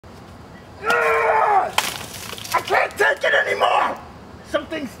I can't take it anymore!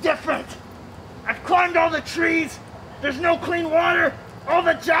 Something's different. I've climbed all the trees. There's no clean water. All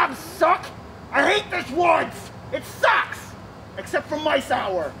the jobs suck. I hate this woods. It sucks. Except for mice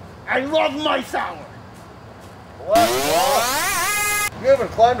hour. I love mice hour. Black Moth, you haven't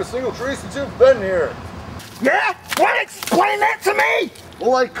climbed a single tree since you've been here. Yeah? What? Explain that to me!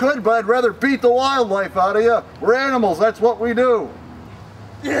 Well, I could, but I'd rather beat the wildlife out of you. We're animals, that's what we do.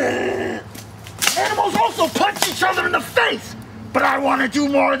 Animals also punch each other in the face, but I want to do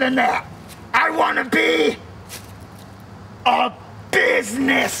more than that. I want to be a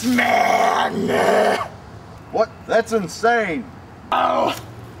businessman. What? That's insane. Oh,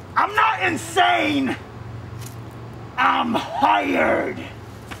 I'm not insane. I'm hired.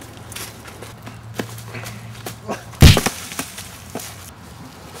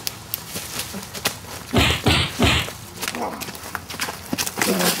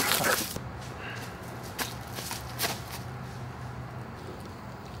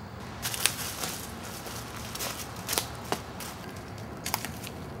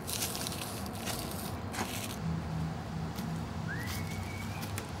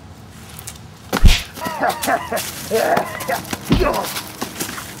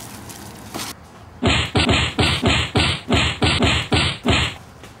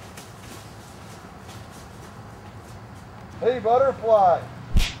 Hey, butterfly.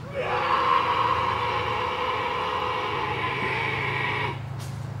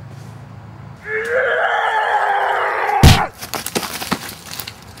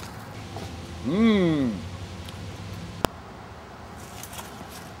 Mmm.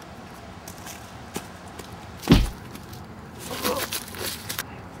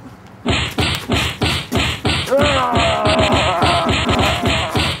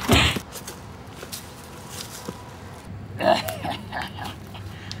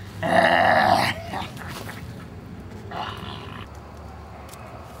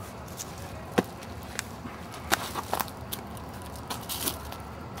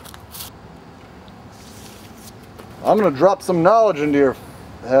 I'm gonna drop some knowledge into your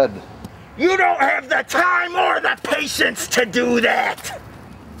head. You don't have the time or the patience to do that.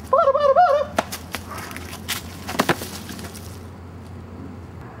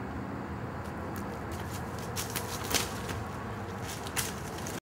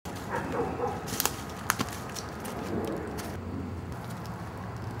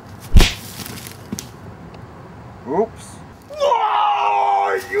 Oops.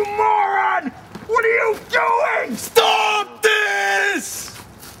 Whoa, you moron! What are you doing? Stop this!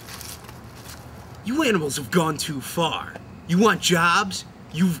 You animals have gone too far. You want jobs?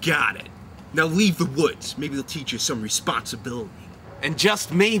 You've got it. Now leave the woods. Maybe they'll teach you some responsibility. And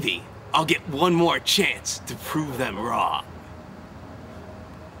just maybe, I'll get one more chance to prove them wrong.